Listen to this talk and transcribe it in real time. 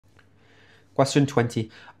Question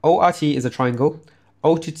 20. ORT is a triangle.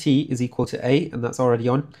 O to T is equal to A, and that's already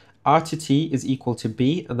on. R to T is equal to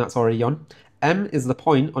B, and that's already on. M is the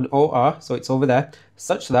point on OR, so it's over there,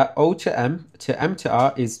 such that O to M to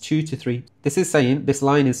R is 2 to 3. This is saying this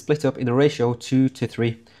line is split up in a ratio 2 to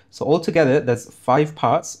 3. So altogether, there's 5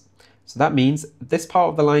 parts. So that means this part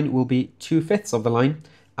of the line will be 2/5 of the line,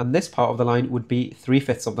 and this part of the line would be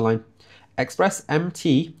 3/5 of the line. Express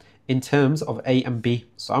MT in terms of A and B.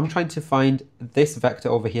 So I'm trying to find this vector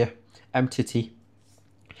over here, M to T.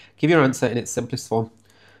 Give your answer in its simplest form.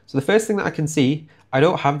 So the first thing that I can see, I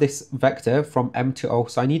don't have this vector from M to O,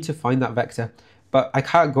 so I need to find that vector. But I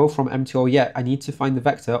can't go from M to O yet. I need to find the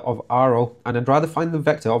vector of RO, and I'd rather find the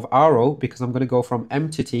vector of RO because I'm going to go from M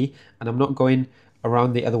to T, and I'm not going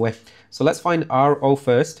around the other way. So let's find RO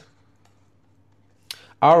first.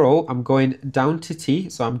 RO, I'm going down to T,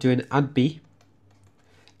 so I'm doing add B,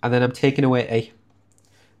 and then I'm taking away A.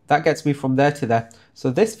 That gets me from there to there. So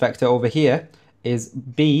this vector over here is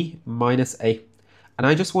B minus A. And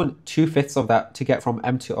I just want 2/5 of that to get from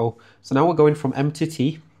M to O. So now we're going from M to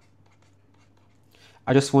T.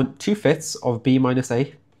 I just want 2/5 of B minus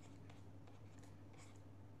A.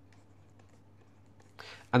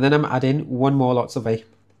 And then I'm adding 1 more lots of A.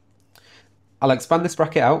 I'll expand this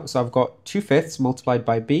bracket out. So I've got 2/5 multiplied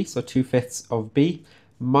by B. So 2/5 of B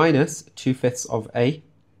minus 2/5 of A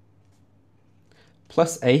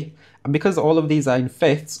plus A. And because all of these are in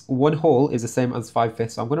fifths, 1 whole is the same as 5/5.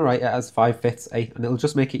 So I'm going to write it as 5/5 A, and it'll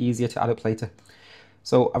just make it easier to add up later.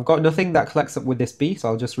 So I've got nothing that collects up with this B, so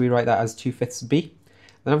I'll just rewrite that as 2/5 B.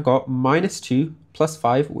 Then I've got minus 2 plus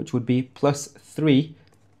 5, which would be plus 3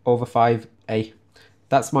 over 5A.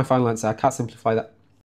 That's my final answer. I can't simplify that.